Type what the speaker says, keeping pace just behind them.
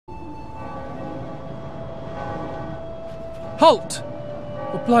Halt!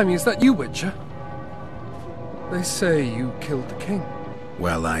 Oh, blimey, is that you, Witcher? They say you killed the king.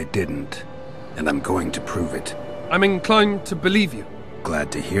 Well, I didn't. And I'm going to prove it. I'm inclined to believe you.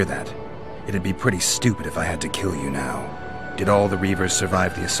 Glad to hear that. It'd be pretty stupid if I had to kill you now. Did all the Reavers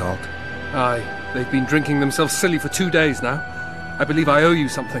survive the assault? Aye. They've been drinking themselves silly for 2 days now. I believe I owe you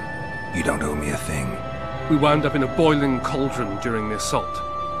something. You don't owe me a thing. We wound up in a boiling cauldron during the assault.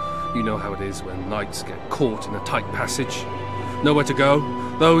 You know how it is when knights get caught in a tight passage. Nowhere to go.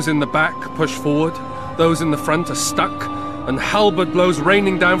 Those in the back push forward. Those in the front are stuck. And halberd blows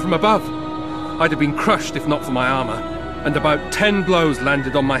raining down from above. I'd have been crushed if not for my armor. And about 10 blows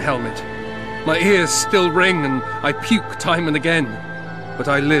landed on my helmet. My ears still ring and I puke time and again. But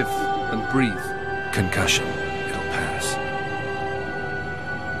I live and breathe. Concussion. It'll pass.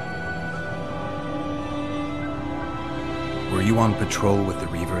 Were you on patrol with the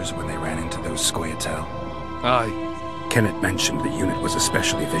Reavers when they ran into those Scoia'tael? Aye. Kenneth mentioned the unit was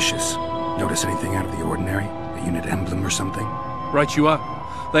especially vicious. Notice anything out of the ordinary? A unit emblem or something? Right you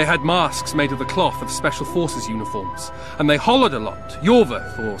are. They had masks made of the cloth of Special Forces uniforms, and they hollered a lot,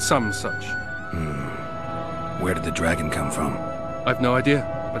 Yorveth or some such. Where did the dragon come from? I've no idea,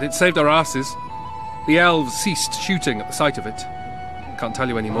 but it saved our asses. The elves ceased shooting at the sight of it. Can't tell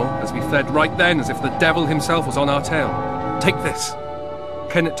you anymore, as we fled right then as if the devil himself was on our tail. Take this.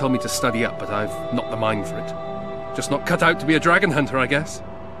 Kenneth told me to study up, but I've not the mind for it. Just not cut out to be a dragon hunter, I guess.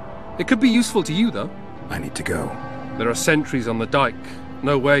 It could be useful to you, though. I need to go. There are sentries on the dike.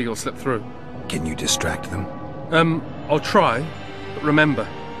 No way you'll slip through. Can you distract them? I'll try, but remember,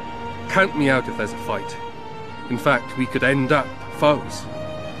 count me out if there's a fight. In fact, we could end up foes.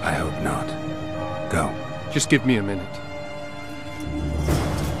 I hope not. Go. Just give me a minute.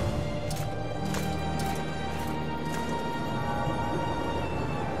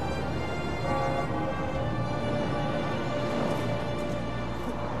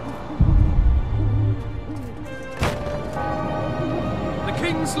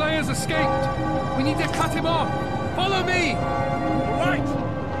 Kingslayer's escaped. We need to cut him off. Follow me! All right,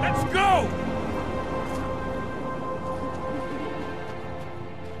 let's go!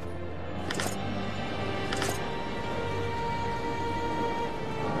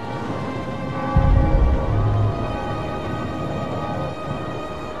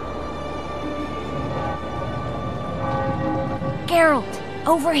 Geralt,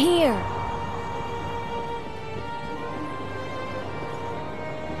 over here!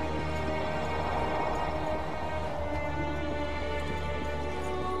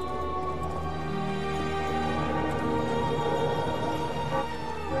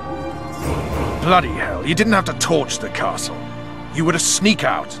 Bloody hell, you didn't have to torch the castle. You were to sneak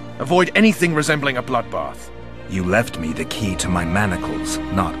out, avoid anything resembling a bloodbath. You left me the key to my manacles,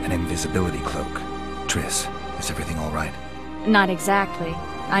 not an invisibility cloak. Triss, is everything all right? Not exactly.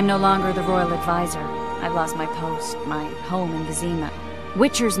 I'm no longer the royal advisor. I've lost my post, my home in Vizima.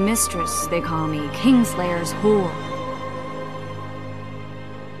 Witcher's mistress, they call me. Kingslayer's whore.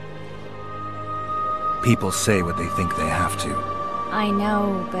 People say what they think they have to. I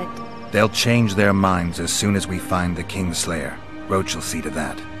know, but... They'll change their minds as soon as we find the Kingslayer. Roach will see to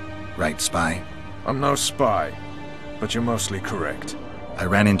that. Right, spy? I'm no spy, but you're mostly correct. I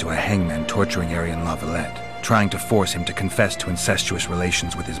ran into a hangman torturing Arian Lavalette, trying to force him to confess to incestuous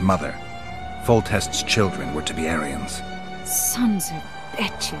relations with his mother. Foltest's children were to be Aryans. Sons of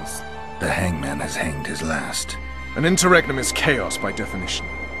bitches. The hangman has hanged his last. An interregnum is chaos by definition.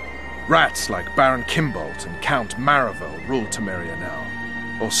 Rats like Baron Kimbolt and Count Maravel rule Temeria now.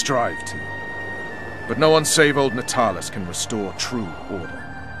 Or strive to. But no one save old Natalis can restore true order.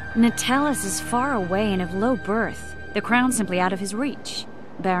 Natalis is far away and of low birth. The crown's simply out of his reach.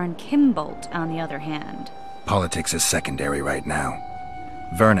 Baron Kimbolt, on the other hand. Politics is secondary right now.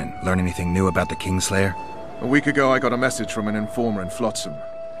 Vernon, learn anything new about the Kingslayer? A week ago I got a message from an informer in Flotsam.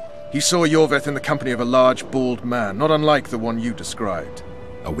 He saw Yorveth in the company of a large, bald man, not unlike the one you described.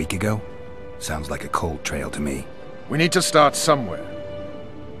 A week ago? Sounds like a cold trail to me. We need to start somewhere.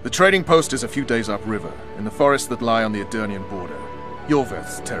 The trading post is a few days upriver, in the forests that lie on the Aedirnian border.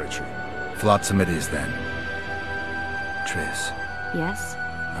 Yorveth's territory. Flotsam it is, then. Triss. Yes?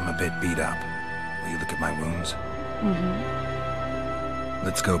 I'm a bit beat up. Will you look at my wounds? Mm-hmm.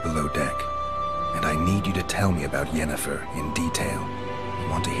 Let's go below deck. And I need you to tell me about Yennefer in detail. I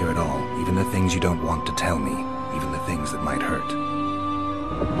want to hear it all, even the things you don't want to tell me, even the things that might hurt.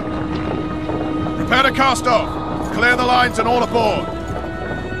 Prepare to cast off! Clear the lines and all aboard!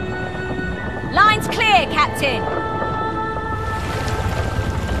 Line's clear, Captain!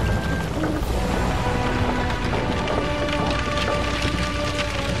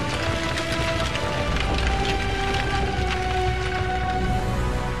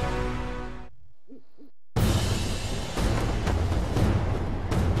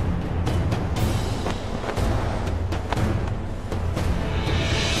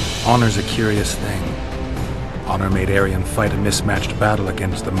 Honor's a curious thing. Honor made Arion fight a mismatched battle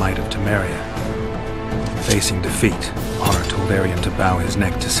against the might of Temeria. Facing defeat, Honor told Arion to bow his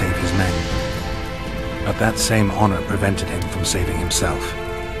neck to save his men. But that same honor prevented him from saving himself.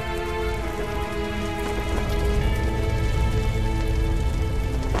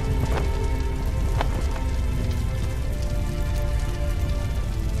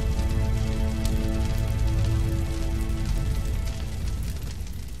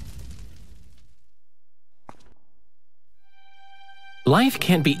 Life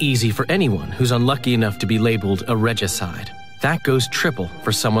can't be easy for anyone who's unlucky enough to be labeled a regicide. That goes triple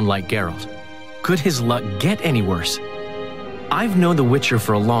for someone like Geralt. Could his luck get any worse? I've known the Witcher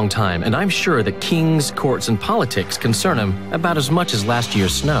for a long time, and I'm sure that kings, courts, and politics concern him about as much as last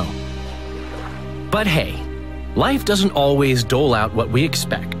year's snow. But hey, life doesn't always dole out what we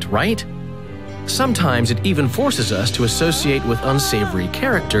expect, right? Sometimes it even forces us to associate with unsavory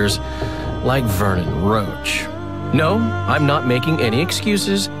characters like Vernon Roach. No, I'm not making any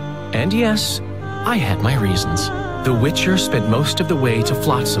excuses, and yes, I had my reasons. The Witcher spent most of the way to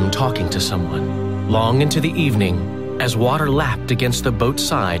Flotsam talking to someone. Long into the evening, as water lapped against the boat's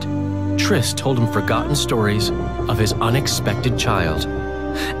side, Triss told him forgotten stories of his unexpected child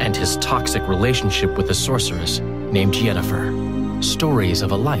and his toxic relationship with a sorceress named Yennefer. Stories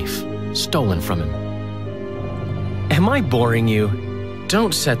of a life stolen from him. Am I boring you?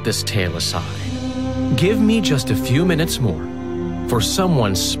 Don't set this tale aside. Give me just a few minutes more, for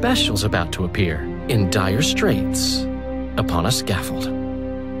someone special's about to appear in dire straits upon a scaffold.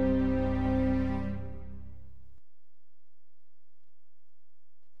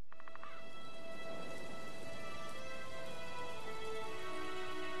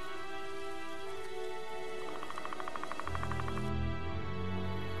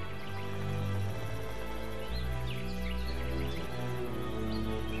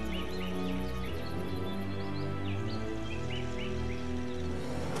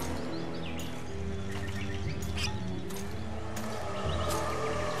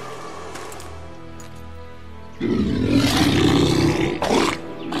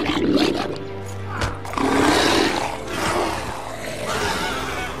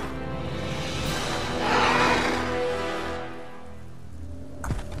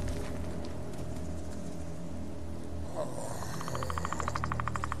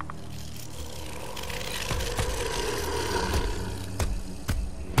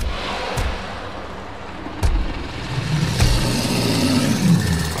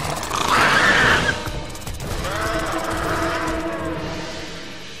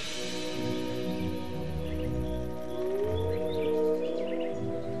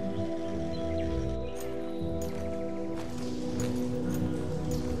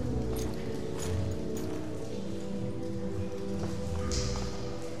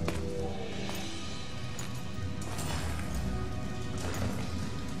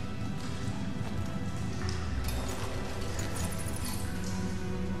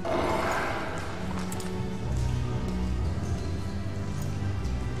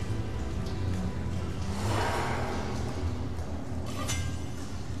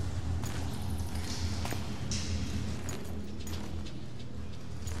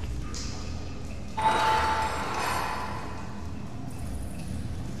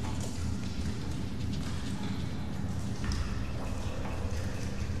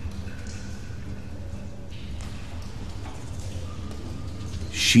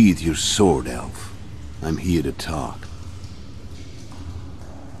 Sheathe your sword, Elf. I'm here to talk.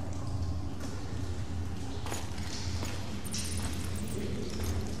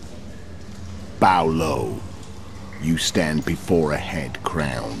 Bow low. You stand before a head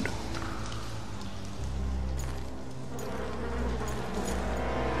crowned.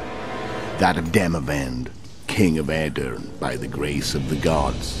 That of Demavend, King of Aedirn, by the grace of the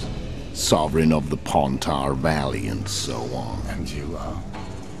gods, sovereign of the Pontar Valley, and so on. And you are?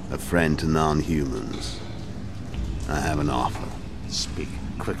 A friend to non-humans. I have an offer. Speak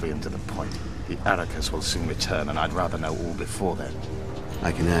quickly and to the point. The Arrakis will soon return, and I'd rather know all before then.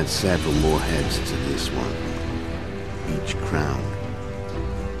 I can add several more heads to this one. Each crowned.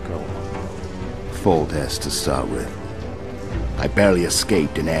 Go on. Foltest to start with. I barely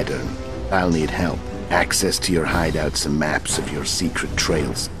escaped in Aedirn. I'll need help. Access to your hideouts and maps of your secret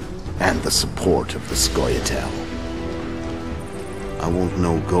trails. And the support of the Scoia'tael. I want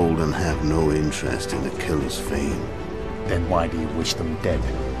no gold and have no interest in the killer's fame. Then why do you wish them dead?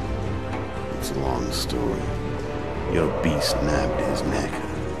 It's a long story. Your beast nabbed his neck.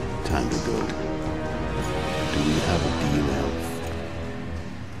 Time to go. Do we have a deal, Elf?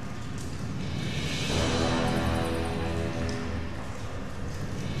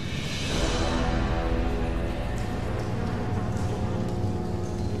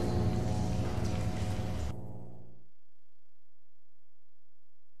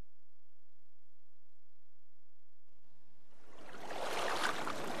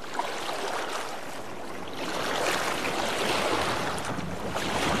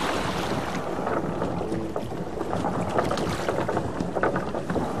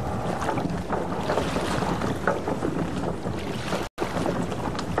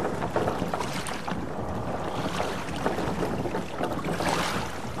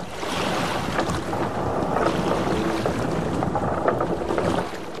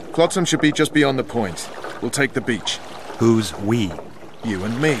 Flotsam should be just beyond the point. We'll take the beach. Who's we? You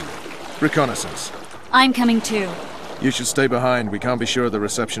and me. Reconnaissance. I'm coming too. You should stay behind. We can't be sure of the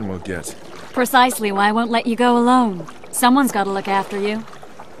reception we'll get. Precisely why I won't let you go alone. Someone's got to look after you.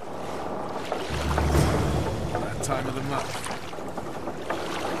 That time of the month.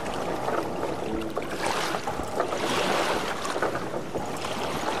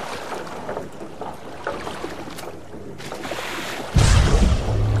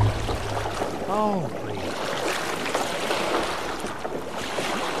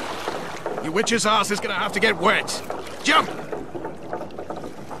 Your witch's ass is gonna have to get wet. Jump!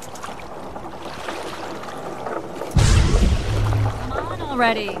 Come on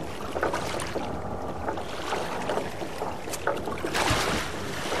already.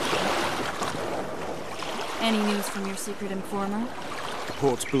 Any news from your secret informer? The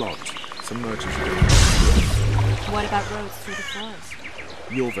port's blocked. Some merchants are doing What about roads through the forest?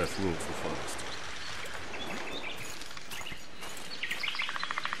 Yorveth rules the forest.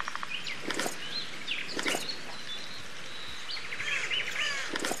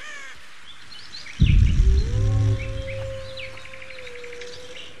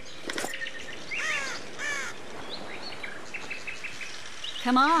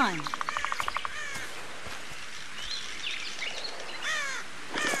 Come on.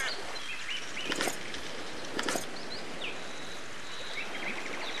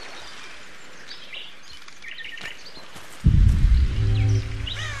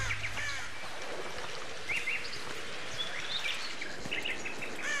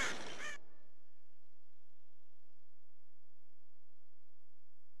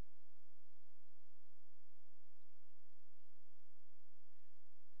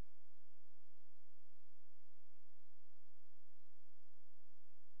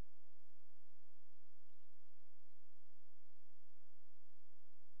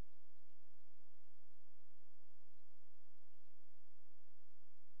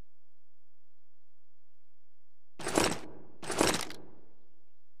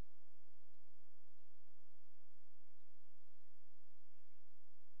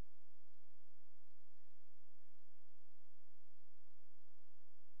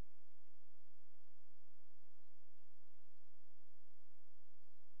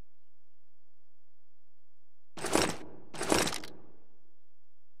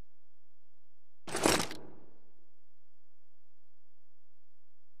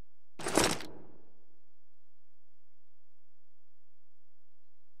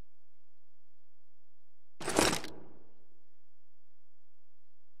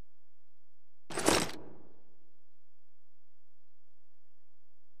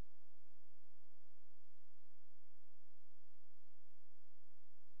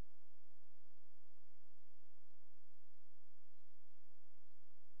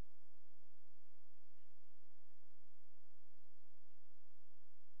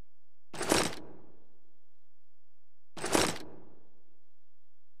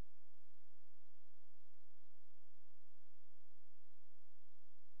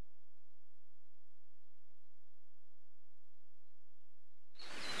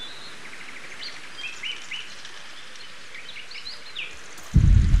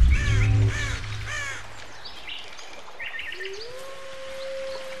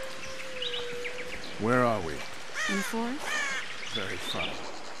 Where are we? In the forest? Very far.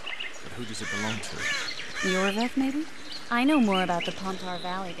 But who does it belong to? Yorveth, maybe? I know more about the Pontar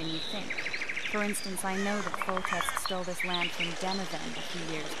Valley than you think. For instance, I know that Foltest stole this land from Demavend a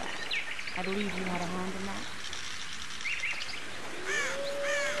few years back. I believe you had a hand in that.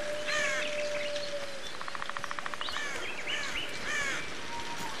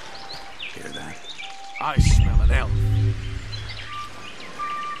 Hear that? I smell an elf.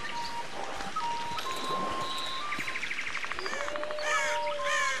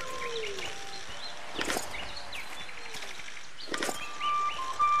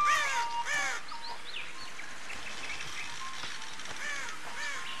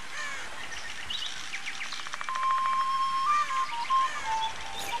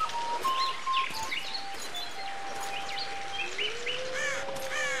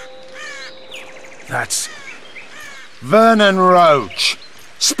 That's... Vernon Roach,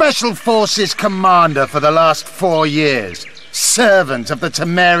 Special Forces Commander for the last 4 years, servant of the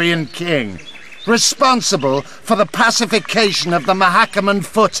Temerian King, responsible for the pacification of the Mahakaman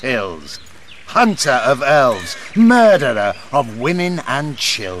foothills, hunter of elves, murderer of women and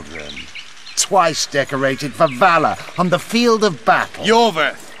children, twice decorated for valor on the field of battle.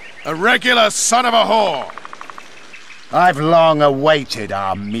 Yorveth, a regular son of a whore. I've long awaited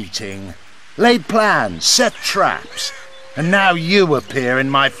our meeting. Laid plans, set traps. And now you appear in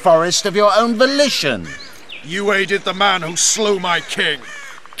my forest of your own volition. You aided the man who slew my king.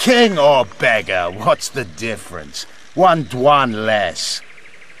 King or beggar, what's the difference? One dwan less.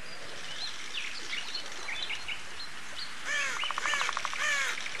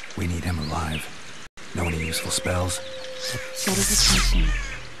 We need him alive. Know any useful spells? Set his attention.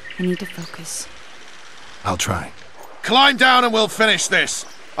 I need to focus. I'll try. Climb down and we'll finish this.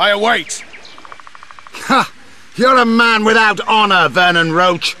 I await. Ha! You're a man without honor, Vernon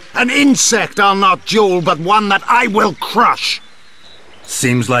Roach. An insect I'll not duel, but one that I will crush.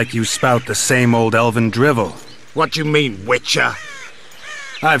 Seems like you spout the same old elven drivel. What do you mean, Witcher?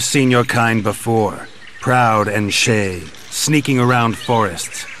 I've seen your kind before. Proud and shay, sneaking around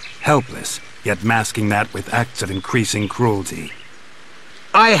forests. Helpless, yet masking that with acts of increasing cruelty.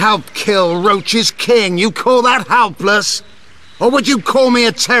 I helped kill Roach's king. You call that helpless? Or would you call me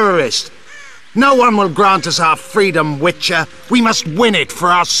a terrorist? No one will grant us our freedom, Witcher. We must win it for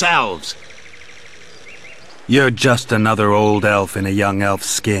ourselves. You're just another old elf in a young elf's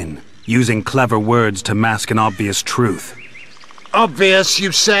skin, using clever words to mask an obvious truth. Obvious,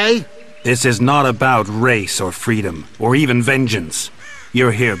 you say? This is not about race or freedom, or even vengeance.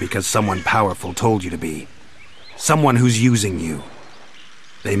 You're here because someone powerful told you to be. Someone who's using you.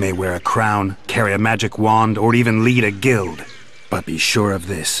 They may wear a crown, carry a magic wand, or even lead a guild. But be sure of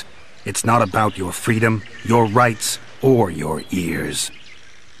this. It's not about your freedom, your rights, or your ears.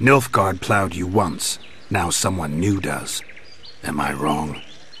 Nilfgaard plowed you once. Now someone new does. Am I wrong?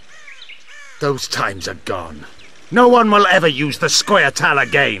 Those times are gone. No one will ever use the Scoia'tael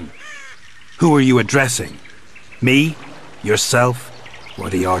again. Who are you addressing? Me? Yourself? Or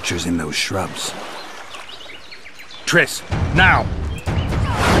the archers in those shrubs? Triss, now!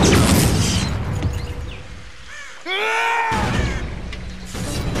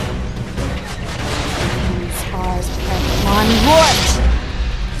 Spars prep on wood!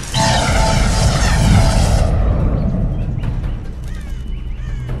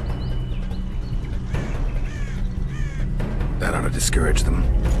 That ought to discourage them.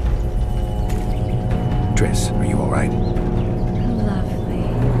 Triss, are you all right? Lovely.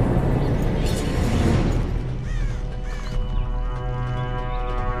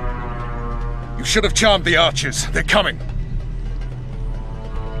 You should have charmed the archers. They're coming.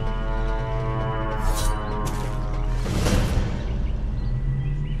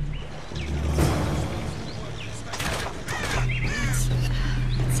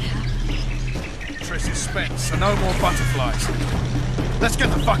 Triss is spent, so no more butterflies. Let's get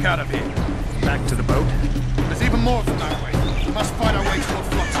the fuck out of here. Back to the boat? There's even more of them that way. We must fight our way to a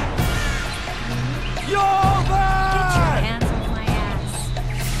flotsam. Get your hands off my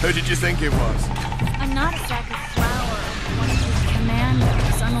ass. Who did you think it was? I'm not a sack of flour. I'm one of his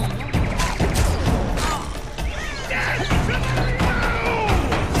commanders. I'm a woman.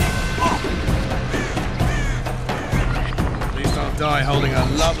 Please don't die holding a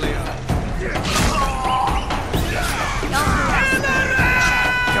lovely arm.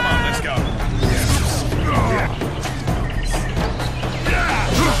 Come on, let's go.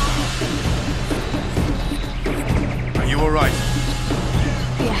 Are you alright?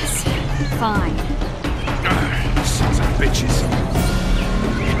 Yes, fine. Sons of bitches.